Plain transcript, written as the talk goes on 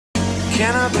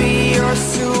Can I be your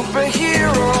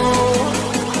superhero?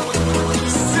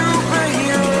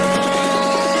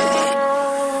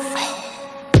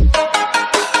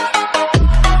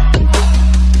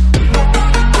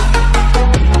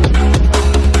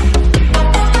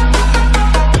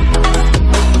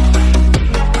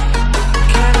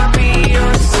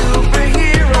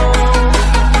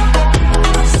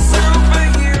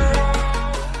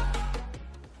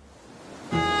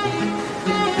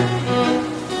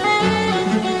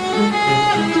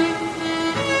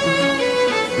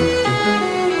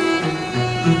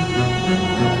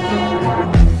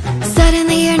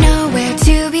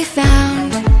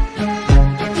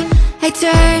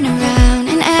 Turn around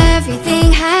and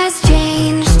everything has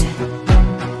changed.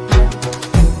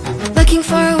 Looking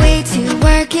for a way to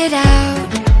work it out.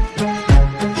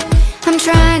 I'm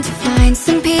trying to find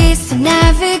some peace to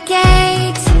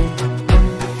navigate.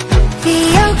 The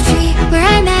oak tree where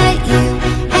I met you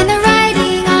and the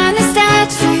writing on the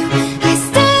statue. I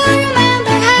still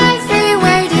remember every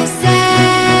word you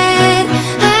said.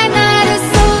 I'm not a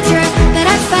soldier, but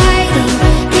I'm fighting.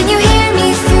 Can you hear me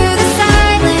through the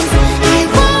silence?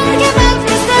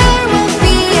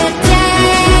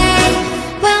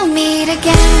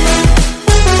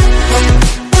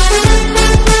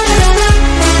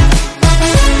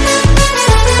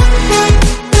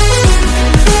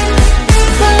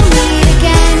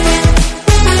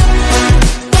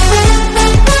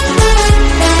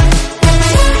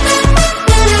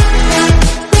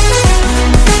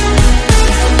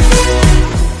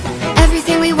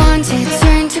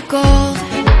 Gold.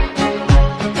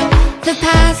 The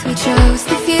path we chose,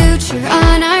 the future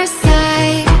on our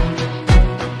side.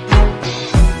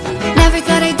 Never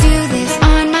thought I'd do this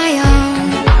on my own,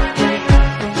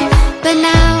 but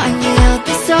now I wield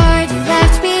the sword you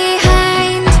left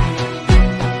behind.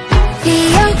 The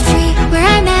oak tree where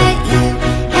I met you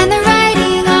and the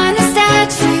writing on the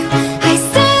statue. I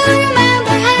still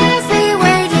remember every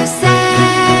word you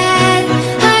said.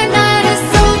 I'm not a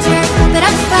soldier, but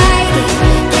I'm fighting.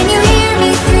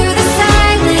 Through the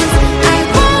silence, I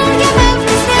won't give up,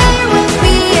 'cause there will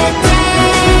be a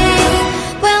day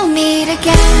we'll meet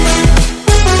again.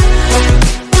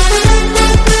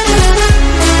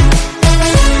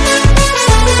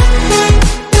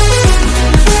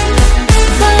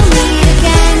 We'll meet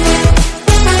again.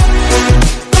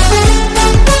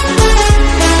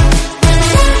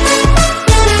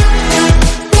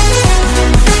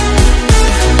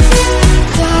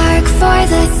 Dark for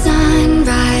the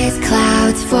sunrise,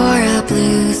 clouds for a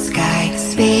blue sky,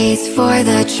 space for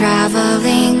the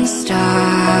traveling star.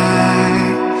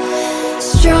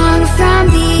 Strong from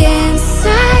the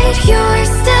inside, you're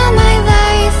still my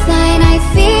lifeline. I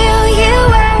feel you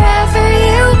wherever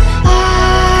you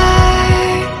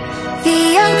are. The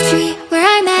oak tree where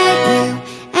I met you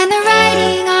and the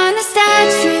writing on the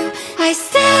statue. I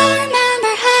still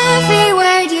remember every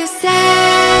word you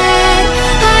said.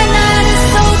 I'm not a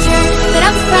soldier, but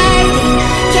I'm fighting.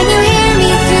 Can you hear me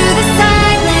through the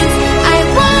silence? I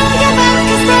won't give up,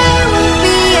 'cause there will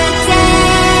be a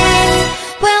day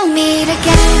we'll meet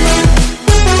again.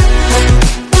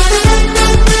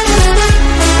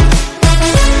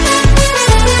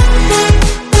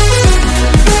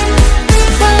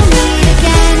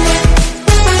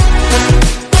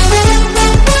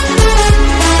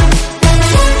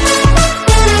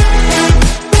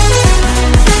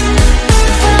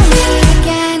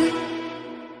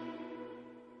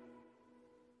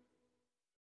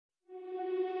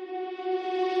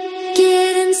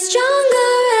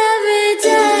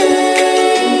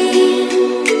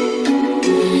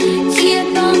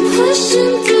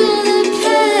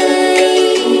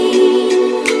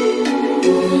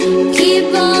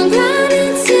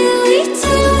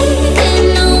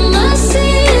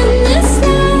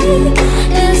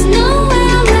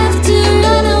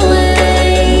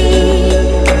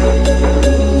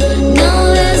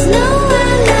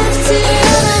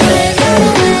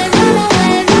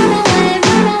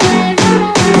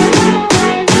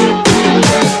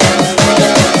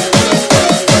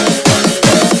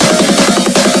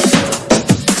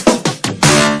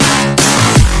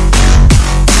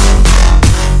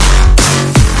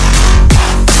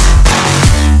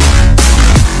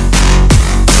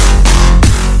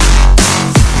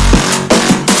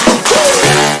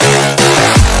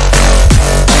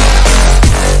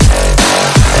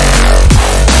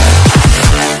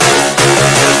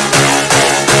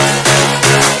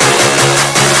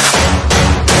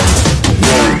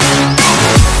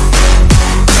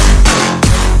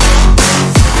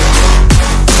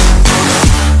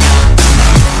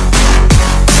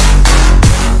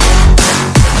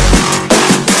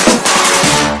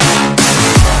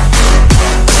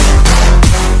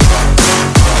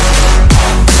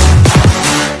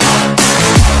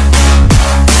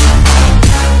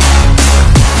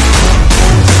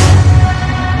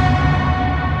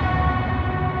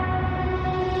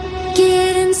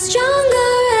 stronger.